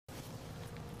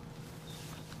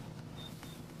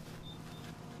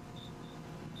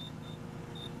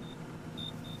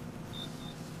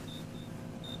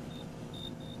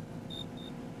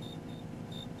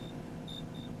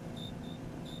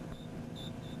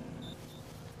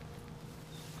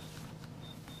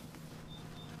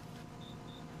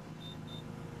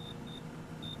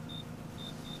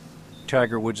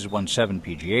Tiger Woods has won 7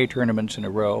 PGA tournaments in a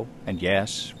row. And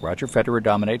yes, Roger Federer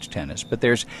dominates tennis. But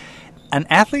there's an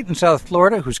athlete in South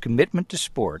Florida whose commitment to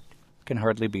sport can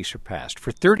hardly be surpassed.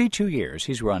 For 32 years,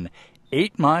 he's run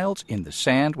 8 miles in the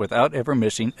sand without ever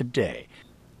missing a day.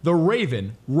 The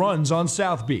Raven runs on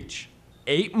South Beach.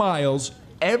 8 miles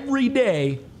every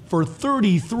day for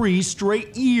 33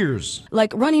 straight years.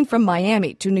 Like running from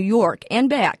Miami to New York and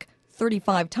back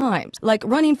 35 times. Like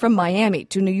running from Miami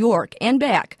to New York and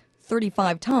back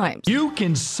 35 times. You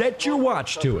can set your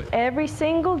watch to it. Every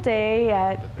single day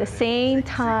at the same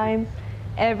time,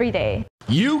 every day.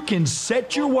 You can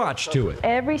set your watch to it.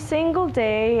 Every single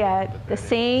day at the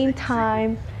same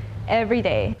time, every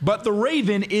day. But the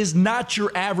Raven is not your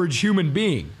average human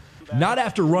being. Not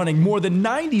after running more than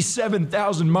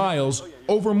 97,000 miles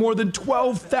over more than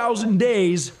 12,000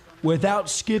 days without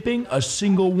skipping a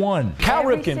single one. Cal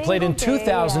Ripken played in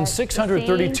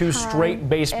 2,632 straight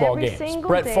baseball games.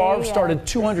 Brett Favre started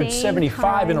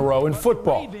 275 in a row in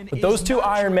football. But those two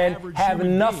Ironmen have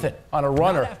nothing on a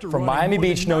runner from Miami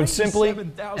Beach known simply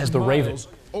as the Raven.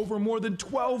 Over more than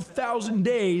 12,000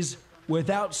 days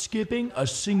without skipping a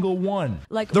single one.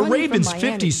 Like the running Raven's from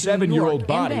Miami to 57-year-old New York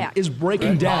body and back. is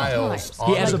breaking down.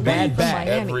 He has a bad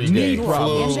back, knee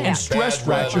problems, and stress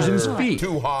fractures in his feet.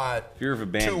 Too hot, Fear of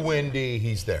abandonment. too windy,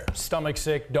 he's there. Stomach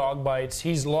sick, dog bites.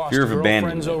 He's lost Fear of girlfriends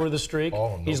abandonment. over the streak.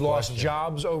 Oh, no He's lost question.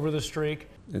 jobs over the streak.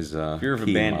 Is fear of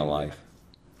abandonment in my life.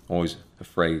 Always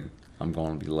afraid I'm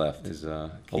going to be left. Is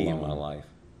key in my life.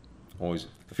 Always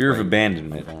fear of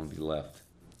abandonment. I'm going to be left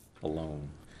alone.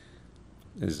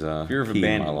 Is fear of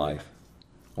abandonment in my life.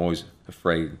 Always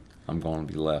afraid I'm going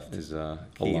to be left. Is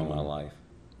key in my life.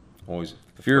 Always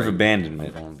fear of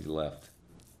abandonment. I'm going to be left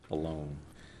alone.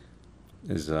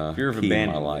 Is fear of abandonment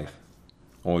in my life.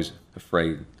 Always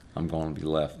afraid I'm going to be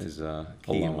left. Is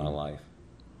key in my life.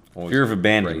 Always fear of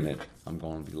abandonment. I'm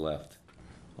going to be left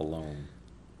alone.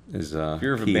 Is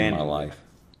fear of abandonment in my life.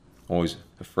 Always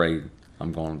afraid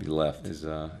I'm going to be left. Is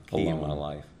key in my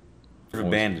life. Fear of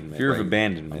abandonment. Fear of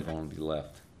abandonment. I'm going to be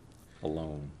left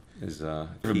alone. Is fear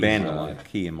of abandonment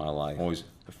key in my life. Always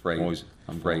afraid. Always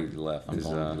I'm afraid to be left. I'm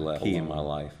going to be left key in my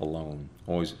life alone.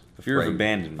 Always fear of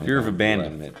abandonment. Fear of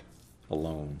abandonment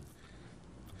alone.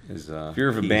 Is fear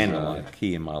of abandonment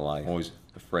key in my life. Always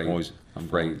afraid. Always I'm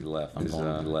afraid to be left. I'm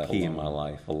going to be left key in my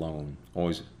life alone.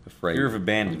 Always afraid. Fear of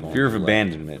abandonment. Fear of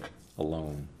abandonment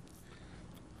alone.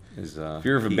 Is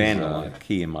fear of abandonment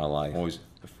key in my life.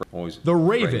 Always The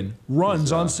Raven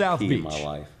runs on South key in Beach. my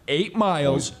life. 8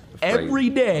 miles afraid every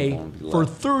day I'm going to be for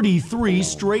left 33 alone.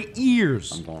 straight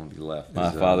years. I'm going to be left. My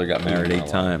Is, father got key in married my 8 life.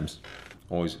 times.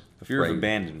 Always fear of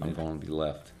abandonment. I'm going to be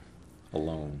left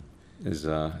alone. Is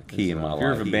key in my life.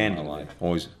 Fear of abandonment.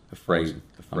 Always afraid.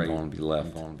 I'm going to be left.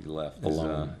 I'm going to be left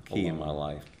alone. Key in my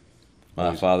life.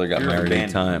 My father got Fear of married 8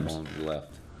 abandonment. I'm times. going to be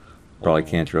left. Probably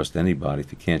alone. can't trust anybody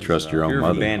if you can't trust your Fear own of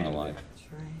mother. abandonment.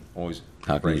 Always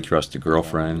How can you afraid. trust a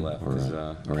girlfriend Left or, is,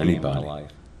 or key in my anybody?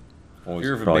 life. Always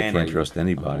You probably can't abandonment. trust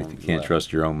anybody if I'm you going can't to be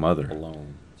trust your own mother. left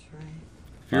alone. My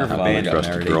Fear of father got abandonment.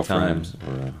 married 8 girlfriend times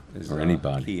is, or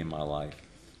anybody. Key in my life.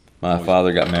 My Always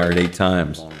father got married 8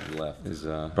 times. I'm going to be left is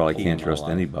Probably key can't in my trust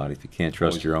life. anybody if you can't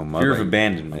trust Always your own Fear of mother.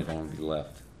 abandonment. I'm going to be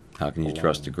left. How can you alone.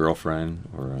 trust a girlfriend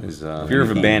or Is or fear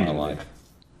of anybody? abandonment.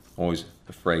 Always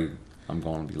afraid I'm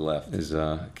going to be left. Is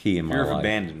key in my life. Fear of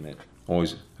abandonment.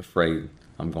 Always afraid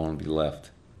I'm going to be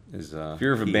left. Is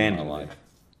fear of abandonment.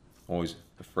 Always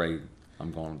afraid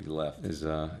I'm going to be left. Is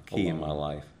key in my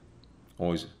life.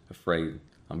 Always afraid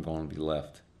I'm going to be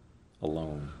left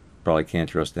alone. Probably can't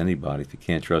trust anybody if you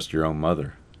can't trust your own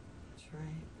mother.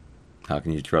 How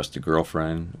can you trust a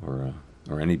girlfriend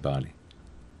or anybody?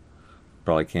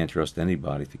 Probably can't trust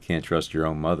anybody if you can't trust your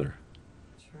own mother.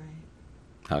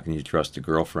 How can you trust a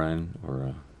girlfriend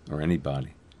or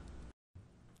anybody?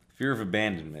 Fear of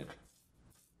abandonment.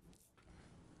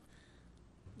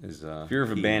 Is fear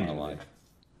of abandonment.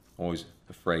 Always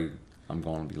afraid I'm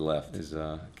going to be left. Is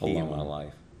key in my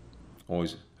life.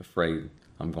 Always afraid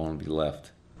I'm going to be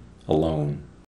left alone.